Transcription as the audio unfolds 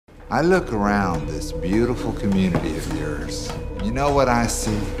I look around this beautiful community of yours. You know what I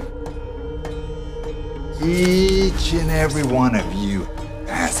see? Each and every one of you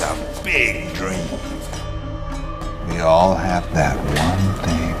has a big dream. We all have that one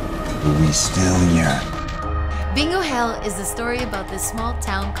thing that we still yearn. Bingo Hell is the story about this small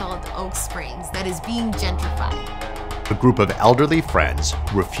town called Oak Springs that is being gentrified. A group of elderly friends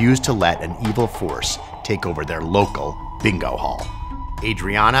refuse to let an evil force take over their local bingo hall.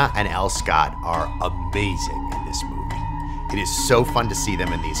 Adriana and L. Scott are amazing in this movie. It is so fun to see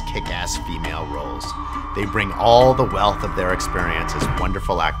them in these kick-ass female roles. They bring all the wealth of their experience as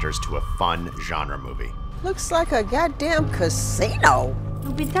wonderful actors to a fun genre movie. Looks like a goddamn casino.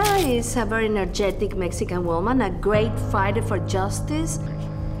 Lupita is a very energetic Mexican woman, a great fighter for justice.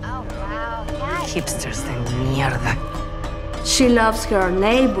 Oh, wow. Nice. Hipsters de mierda. She loves her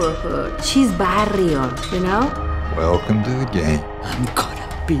neighborhood. She's barrio, you know? Welcome to the game. I'm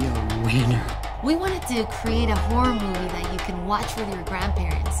gonna be a winner. We wanted to create a horror movie that you can watch with your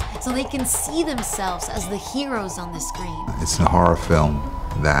grandparents so they can see themselves as the heroes on the screen. It's a horror film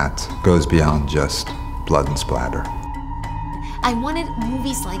that goes beyond just blood and splatter. I wanted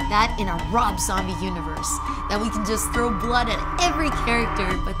movies like that in a Rob Zombie universe, that we can just throw blood at every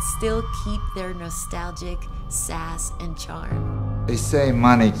character but still keep their nostalgic sass and charm. They say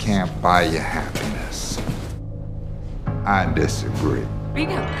money can't buy you happiness. I disagree.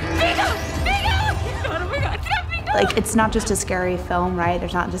 Bingo! Bingo! Bingo! Oh my God, bingo! Like, it's not just a scary film, right?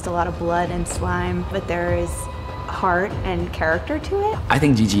 There's not just a lot of blood and slime, but there is heart and character to it. I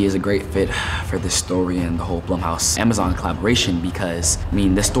think Gigi is a great fit for this story and the whole Blumhouse Amazon collaboration because, I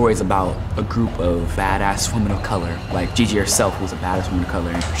mean, this story is about a group of badass women of color, like Gigi herself, who's a badass woman of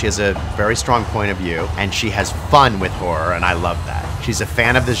color. She has a very strong point of view, and she has fun with horror, and I love that. She's a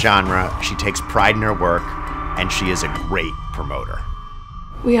fan of the genre, she takes pride in her work, and she is a great promoter.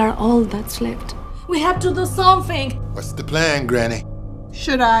 We are all that's left. We have to do something. What's the plan, Granny?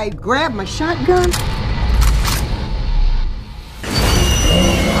 Should I grab my shotgun?